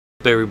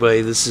Everybody,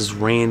 this is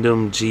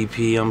Random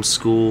GP. I'm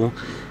Skool.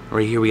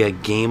 Right here we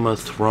got Game of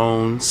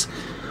Thrones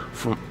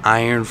from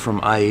Iron from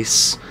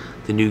Ice,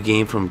 the new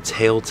game from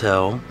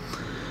Telltale,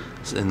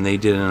 and they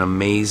did an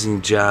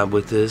amazing job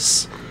with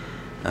this.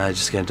 I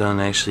just got done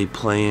actually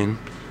playing.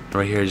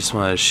 Right here I just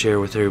want to share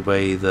with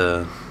everybody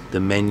the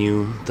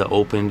menu, the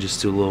open,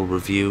 just do a little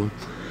review.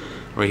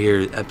 Right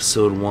here,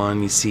 episode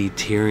 1, you see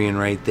Tyrion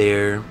right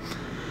there,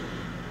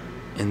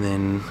 and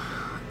then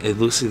it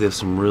looks like they have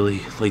some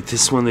really, like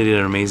this one they did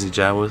an amazing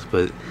job with,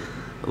 but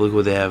look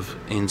what they have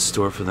in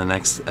store for the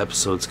next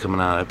episodes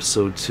coming out.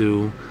 Episode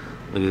 2,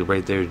 look at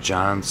right there,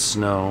 Jon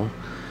Snow.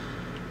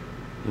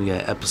 We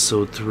got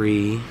episode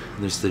 3,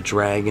 there's the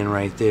dragon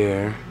right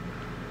there.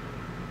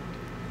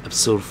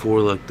 Episode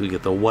 4, look, we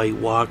got the White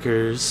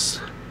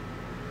Walkers.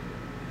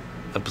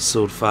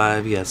 Episode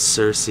 5, you got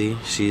Cersei,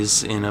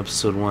 she's in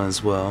episode 1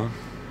 as well.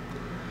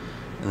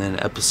 And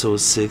then episode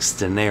 6,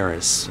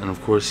 Daenerys. And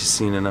of course you've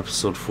seen in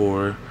episode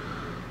 4,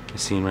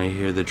 you've seen right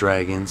here the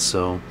dragon.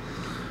 So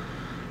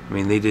I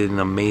mean, they did an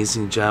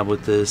amazing job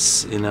with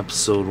this. In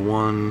episode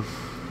 1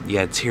 you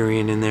got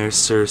Tyrion in there,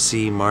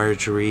 Cersei,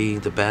 Marjorie,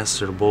 the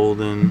Bastard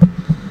Bolden.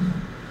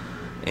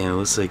 And it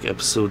looks like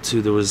episode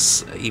 2 there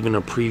was even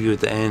a preview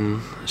at the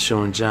end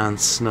showing Jon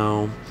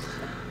Snow.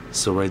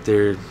 So right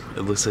there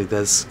it looks like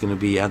that's gonna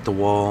be at the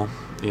wall,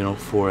 you know,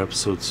 for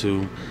episode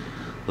 2.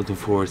 Looking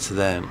forward to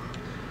that.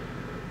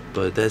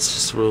 But that's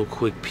just a real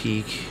quick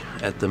peek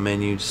at the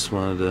menu. Just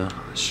wanted to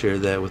share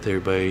that with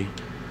everybody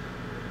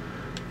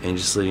and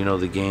just let you know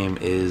the game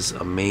is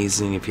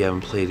amazing. If you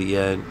haven't played it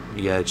yet,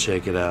 you gotta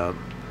check it out.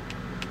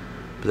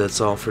 But that's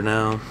all for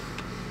now.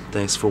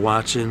 Thanks for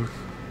watching.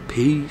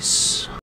 Peace.